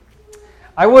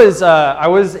I was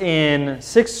in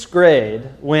 6th grade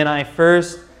when I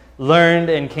first learned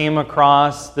and came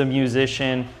across the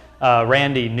musician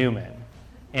Randy Newman.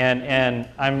 And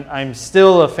I'm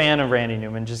still a fan of Randy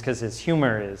Newman just because his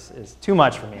humor is too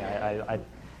much for me.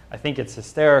 I think it's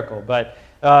hysterical. But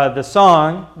the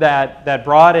song that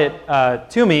brought it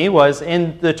to me was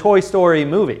in the Toy Story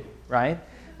movie, right?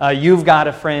 You've Got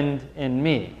a Friend in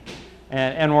Me.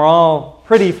 And we're all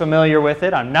pretty familiar with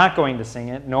it. I'm not going to sing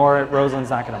it, nor Rosalind's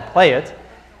not going to play it.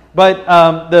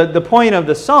 But the point of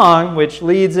the song, which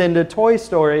leads into Toy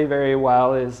Story very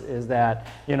well, is that,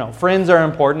 friends are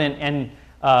important and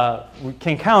we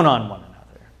can count on one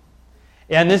another.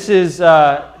 And this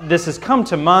has come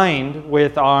to mind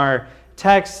with our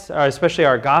text, especially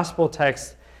our gospel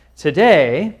text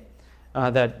today,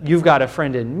 that you've got a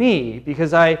friend in me,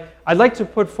 because I'd like to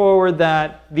put forward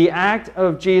that the act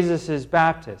of Jesus'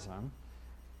 baptism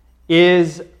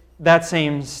is that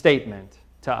same statement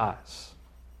to us,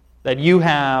 that you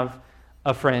have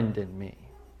a friend in me.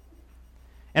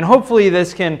 And hopefully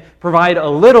this can provide a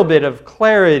little bit of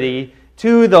clarity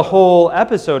to the whole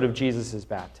episode of Jesus'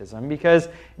 baptism, because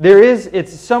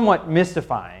it's somewhat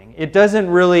mystifying. It doesn't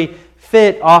really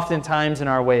fit oftentimes in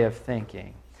our way of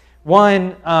thinking.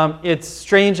 One, it's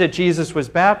strange that Jesus was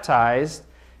baptized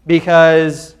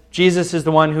because Jesus is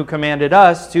the one who commanded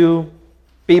us to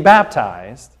be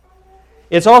baptized.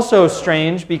 It's also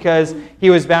strange because he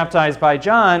was baptized by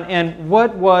John, and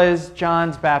what was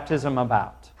John's baptism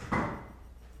about? A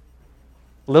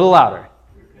little louder.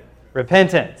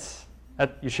 Repentance.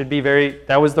 That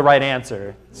was the right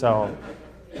answer, so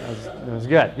it was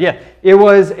good. Yeah, it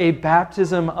was a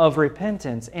baptism of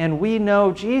repentance, and we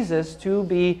know Jesus to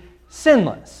be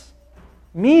sinless,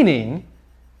 meaning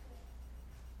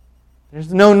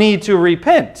there's no need to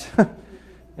repent.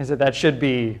 That should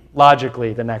be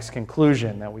logically the next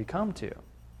conclusion that we come to.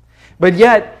 But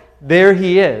yet, there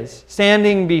he is,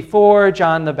 standing before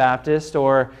John the Baptist,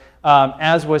 or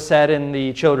as was said in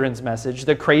the children's message,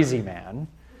 the crazy man,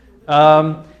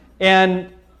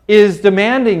 and is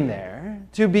demanding there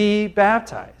to be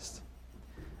baptized.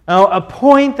 Now, a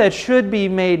point that should be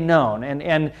made known,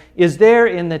 and is there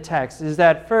in the text, is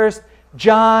that first,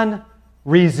 John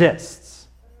resists.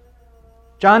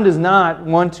 John does not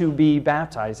want to be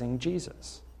baptizing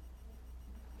Jesus.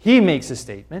 He makes a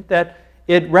statement that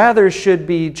it rather should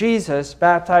be Jesus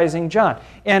baptizing John.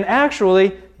 And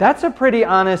actually, that's a pretty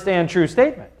honest and true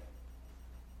statement.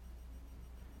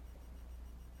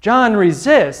 John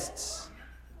resists,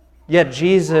 yet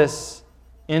Jesus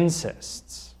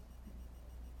insists.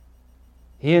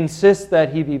 He insists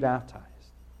that he be baptized.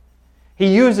 He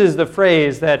uses the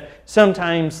phrase that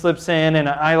sometimes slips in, and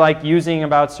I like using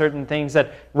about certain things,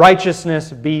 that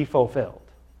righteousness be fulfilled.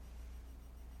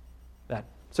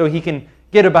 So he can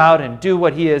get about and do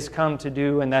what he has come to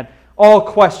do, and that all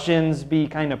questions be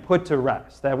kind of put to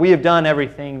rest, that we have done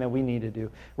everything that we need to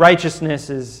do. Righteousness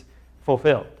is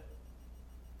fulfilled.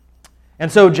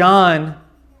 And so John,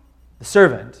 the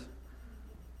servant,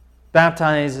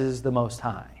 baptizes the Most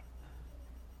High,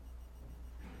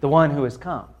 the one who has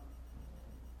come.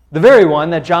 The very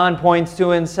one that John points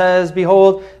to and says,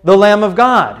 "Behold, the Lamb of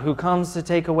God who comes to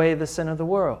take away the sin of the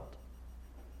world."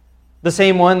 The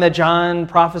same one that John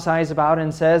prophesies about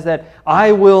and says that I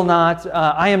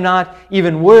am not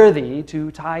even worthy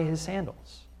to tie his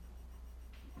sandals.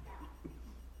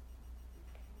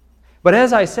 But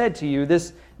as I said to you,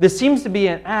 this seems to be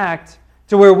an act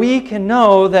to where we can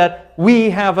know that we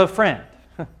have a friend.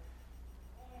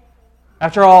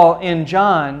 After all, in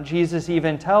John, Jesus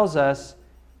even tells us,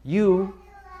 "You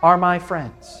are my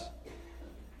friends."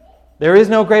 There is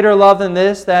no greater love than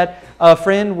this, that a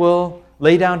friend will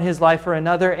lay down his life for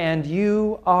another, and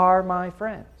you are my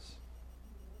friends.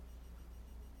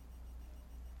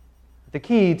 The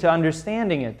key to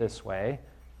understanding it this way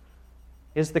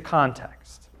is the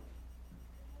context.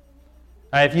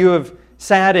 If you have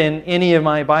sat in any of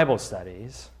my Bible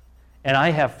studies, and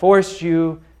I have forced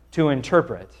you to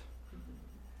interpret,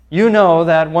 you know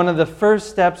that one of the first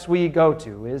steps we go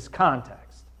to is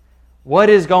context. What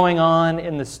is going on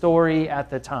in the story at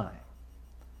the time?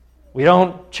 We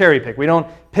don't cherry pick. We don't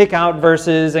pick out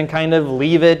verses and kind of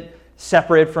leave it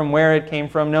separate from where it came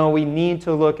from. No, we need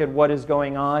to look at what is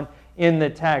going on in the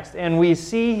text. And we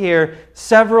see here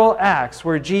several acts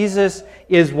where Jesus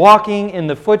is walking in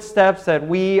the footsteps that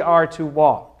we are to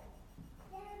walk.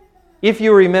 If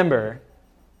you remember,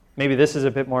 maybe this is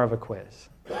a bit more of a quiz.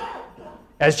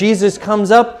 As Jesus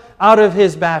comes up out of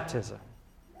his baptism,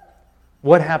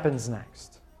 what happens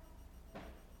next?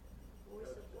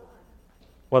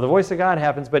 Well, the voice of God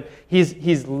happens, but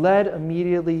he's led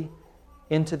immediately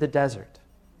into the desert.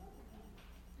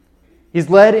 He's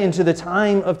led into the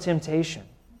time of temptation,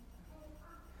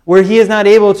 where he is not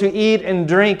able to eat and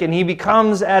drink, and he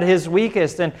becomes at his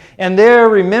weakest. And there,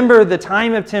 remember, the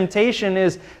time of temptation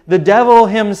is the devil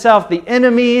himself, the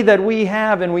enemy that we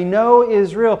have and we know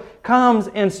is real, comes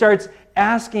and starts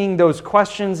asking those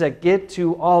questions that get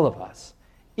to all of us.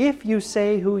 If you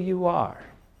say who you are,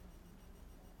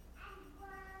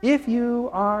 if you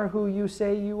are who you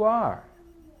say you are,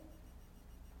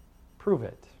 prove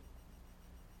it.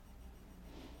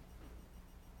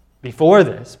 Before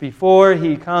this, before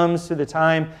he comes to the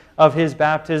time of his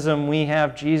baptism, we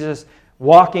have Jesus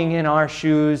walking in our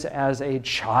shoes as a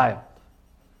child,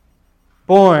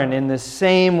 born in the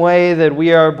same way that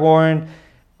we are born,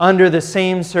 under the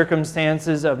same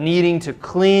circumstances of needing to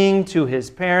cling to his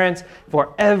parents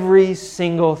for every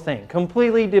single thing,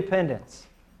 completely dependence.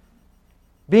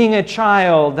 Being a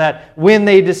child that when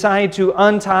they decide to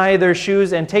untie their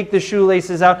shoes and take the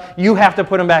shoelaces out, you have to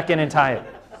put them back in and tie it.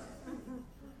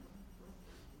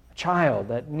 A child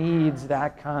that needs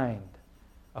that kind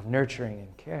of nurturing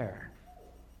and care.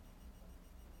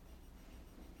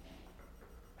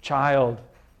 A child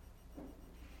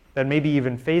that maybe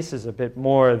even faces a bit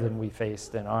more than we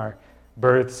faced in our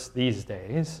births these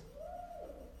days.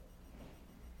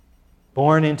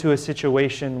 Born into a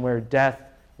situation where death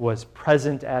was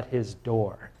present at his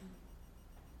door,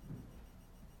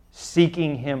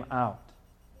 seeking him out,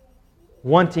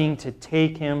 wanting to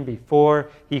take him before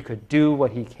he could do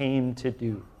what he came to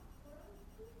do.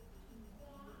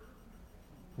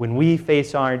 When we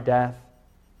face our death,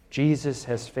 Jesus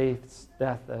has faced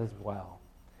death as well.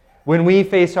 When we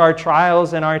face our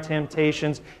trials and our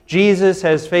temptations, Jesus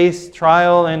has faced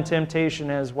trial and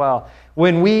temptation as well.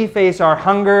 When we face our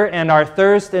hunger and our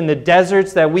thirst in the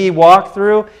deserts that we walk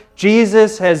through,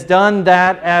 Jesus has done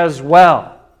that as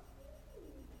well.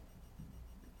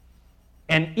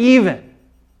 And even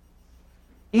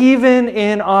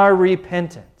in our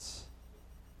repentance,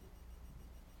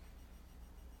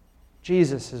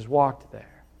 Jesus has walked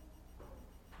there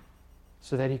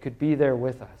so that he could be there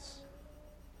with us.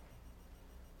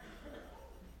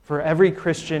 For every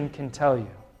Christian can tell you,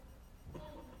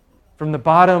 from the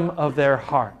bottom of their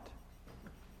heart,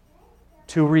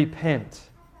 to repent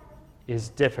is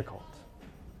difficult.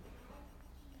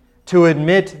 To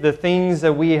admit the things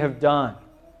that we have done.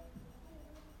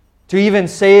 To even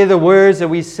say the words that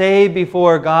we say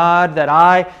before God, that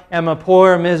I am a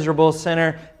poor, miserable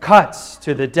sinner, cuts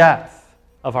to the depth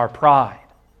of our pride.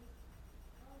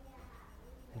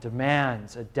 And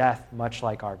demands a death much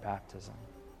like our baptism.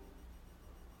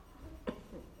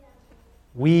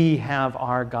 We have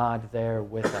our God there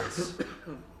with us.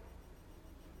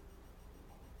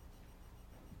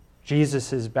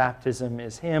 Jesus' baptism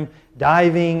is him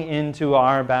diving into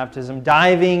our baptism,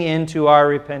 diving into our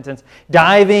repentance,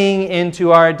 diving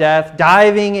into our death,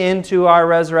 diving into our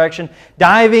resurrection,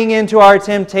 diving into our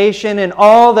temptation and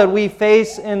all that we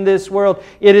face in this world.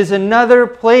 It is another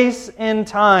place in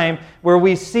time where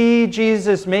we see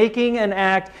Jesus making an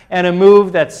act and a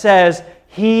move that says,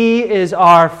 he is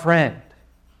our friend.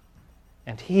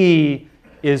 And he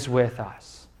is with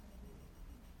us.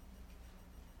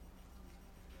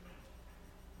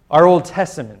 Our Old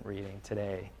Testament reading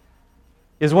today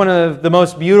is one of the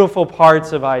most beautiful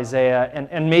parts of Isaiah,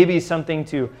 and maybe something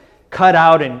to cut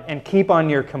out and keep on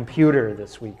your computer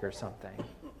this week or something.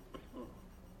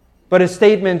 But a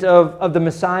statement of the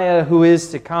Messiah who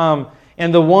is to come,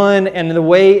 and the one and the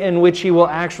way in which he will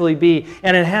actually be.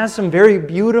 And it has some very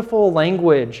beautiful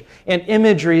language and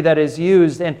imagery that is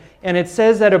used. And it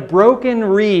says that a broken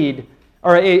reed,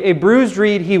 or a bruised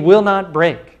reed, he will not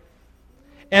break.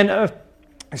 And a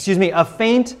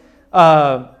faint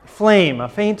flame, a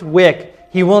faint wick,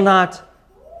 he will not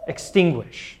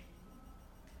extinguish.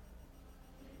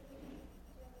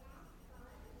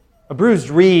 A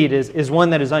bruised reed is one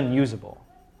that is unusable.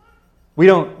 We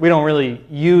don't really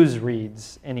use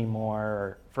reeds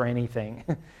anymore for anything.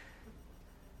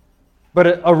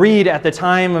 But a reed at the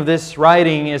time of this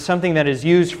writing is something that is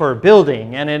used for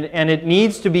building, and it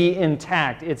needs to be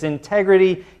intact. Its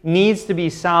integrity needs to be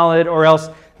solid, or else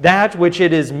that which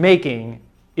it is making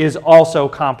is also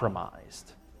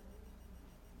compromised.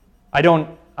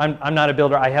 I'm not a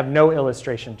builder. I have no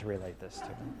illustration to relate this to.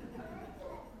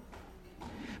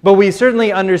 But we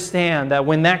certainly understand that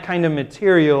when that kind of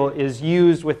material is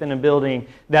used within a building,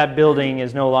 that building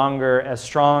is no longer as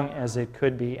strong as it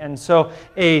could be. And so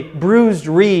a bruised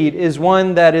reed is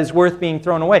one that is worth being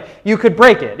thrown away. You could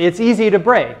break it. It's easy to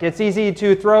break. It's easy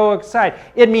to throw aside.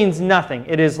 It means nothing.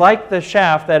 It is like the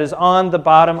shaft that is on the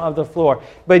bottom of the floor.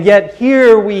 But yet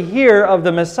here we hear of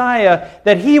the Messiah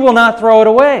that he will not throw it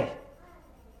away.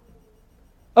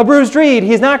 A bruised reed,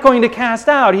 He's not going to cast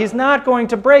out. He's not going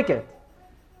to break it.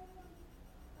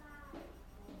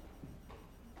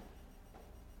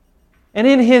 And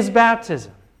in His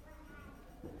baptism,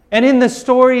 and in the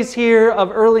stories here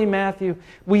of early Matthew,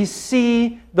 we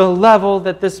see the level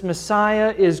that this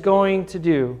Messiah is going to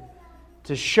do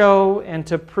to show and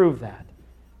to prove that.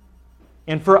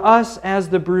 And for us as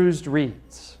the bruised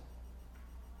reeds,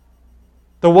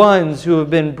 the ones who have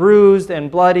been bruised and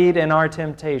bloodied in our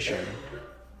temptation,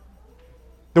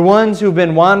 the ones who have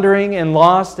been wandering and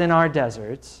lost in our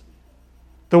deserts,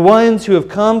 the ones who have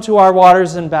come to our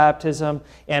waters in baptism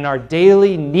and are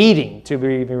daily needing to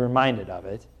be reminded of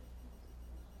it,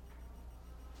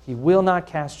 He will not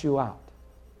cast you out.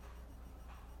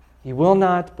 He will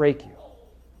not break you.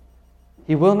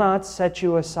 He will not set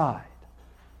you aside.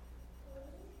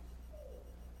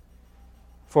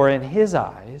 For in His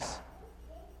eyes,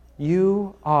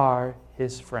 you are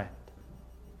His friend.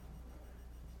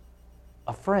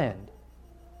 A friend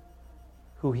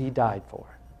who He died for.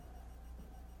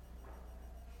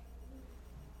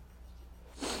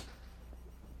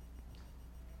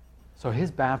 So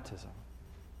His baptism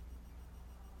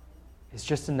is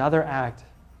just another act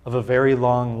of a very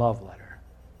long love letter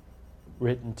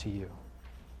written to you.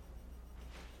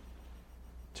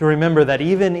 To remember that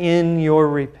even in your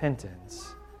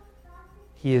repentance,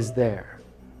 He is there.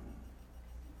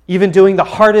 Even doing the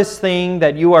hardest thing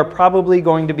that you are probably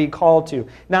going to be called to.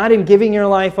 Not in giving your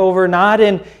life over, not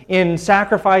in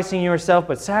sacrificing yourself,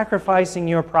 but sacrificing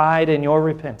your pride and your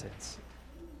repentance.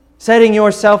 Setting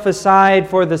yourself aside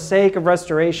for the sake of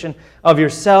restoration of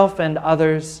yourself and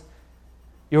others.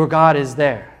 Your God is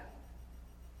there.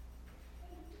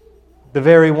 The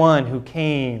very one who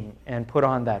came and put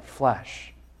on that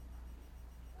flesh.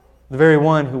 The very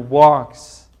one who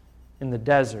walks in the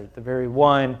desert. The very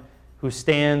one who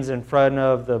stands in front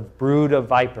of the brood of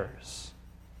vipers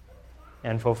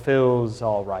and fulfills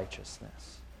all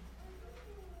righteousness.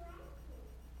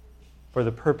 For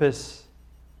the purpose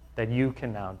that you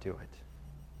can now do it.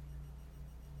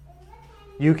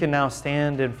 You can now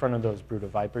stand in front of those brood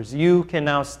of vipers. You can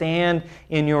now stand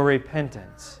in your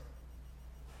repentance.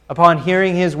 Upon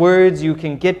hearing His words, you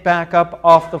can get back up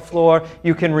off the floor.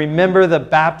 You can remember the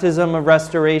baptism of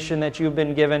restoration that you've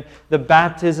been given, the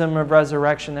baptism of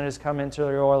resurrection that has come into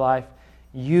your life.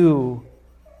 You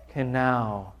can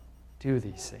now do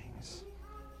these things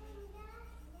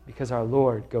because our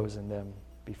Lord goes in them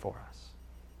before us.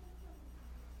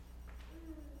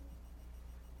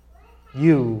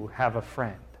 You have a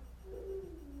friend.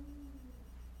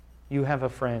 You have a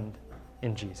friend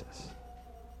in Jesus,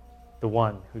 the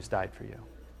one who's died for you.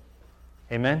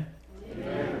 Amen?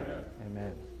 Amen.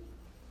 Amen.